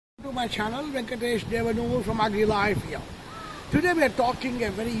to my channel, Venkatesh from Agri Life here. Today we are talking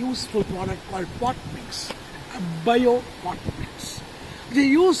a very useful product called Potmix, a bio Potmix. It is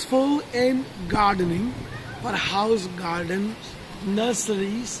useful in gardening for house gardens,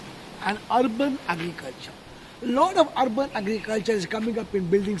 nurseries and urban agriculture. A lot of urban agriculture is coming up in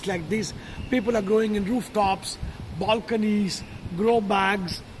buildings like this. People are growing in rooftops, balconies, grow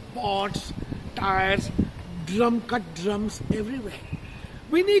bags, pots, tires, cut drums everywhere.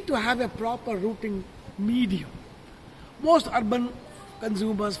 We need to have a proper rooting medium. Most urban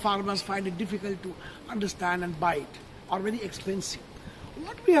consumers, farmers find it difficult to understand and buy it, or very expensive.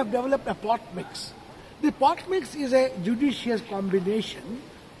 What we have developed a pot mix. The pot mix is a judicious combination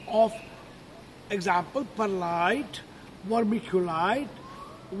of, example, perlite, vermiculite,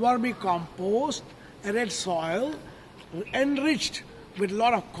 vermicompost, red soil, enriched with a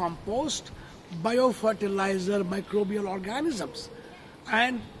lot of compost, biofertilizer, microbial organisms,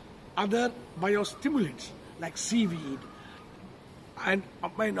 and other biostimulants like seaweed and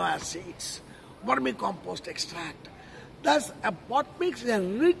amino acids, vermicompost extract. Thus, a pot mix is a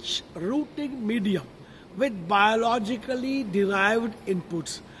rich rooting medium with biologically derived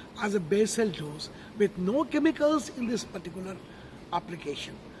inputs as a basal dose with no chemicals in this particular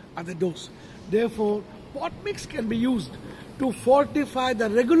application as a dose. Therefore, pot mix can be used to fortify the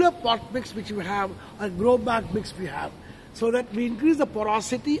regular pot mix which we have, or grow bag mix we have, so that we increase the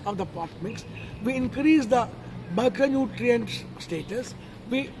porosity of the pot mix, we increase the micronutrient status,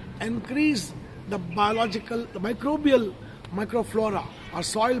 we increase the biological, the microbial microflora or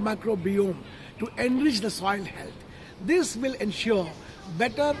soil microbiome to enrich the soil health. This will ensure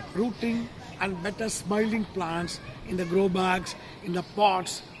better rooting and better smiling plants in the grow bags, in the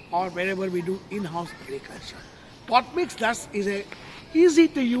pots, or wherever we do in-house agriculture. Pot mix thus is a easy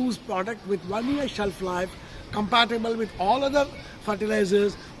to use product with 1 year shelf life, compatible with all other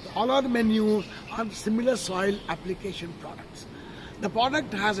fertilizers, all other manure and similar soil application products. The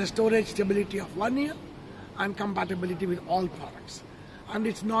product has a storage stability of 1 year and compatibility with all products, and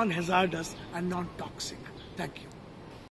it's non-hazardous and non-toxic. Thank you.